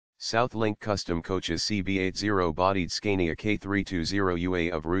Southlink Custom Coaches CB80 bodied Scania K320UA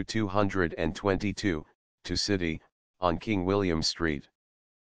of Route 222, to City, on King William Street.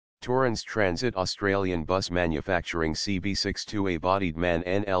 Torrens Transit Australian Bus Manufacturing CB62A bodied MAN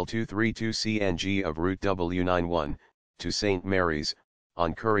NL232CNG of Route W91, to St Mary's,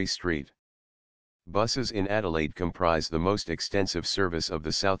 on Curry Street. Buses in Adelaide comprise the most extensive service of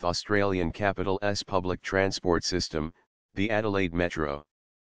the South Australian capital's public transport system, the Adelaide Metro.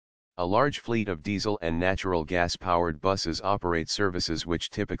 A large fleet of diesel and natural gas-powered buses operate services which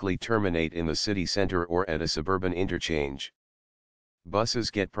typically terminate in the city centre or at a suburban interchange. Buses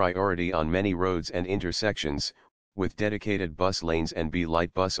get priority on many roads and intersections, with dedicated bus lanes and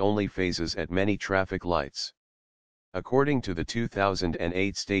B-light bus-only phases at many traffic lights. According to the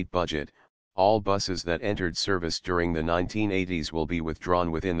 2008 state budget, all buses that entered service during the 1980s will be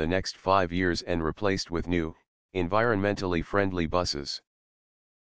withdrawn within the next 5 years and replaced with new, environmentally friendly buses.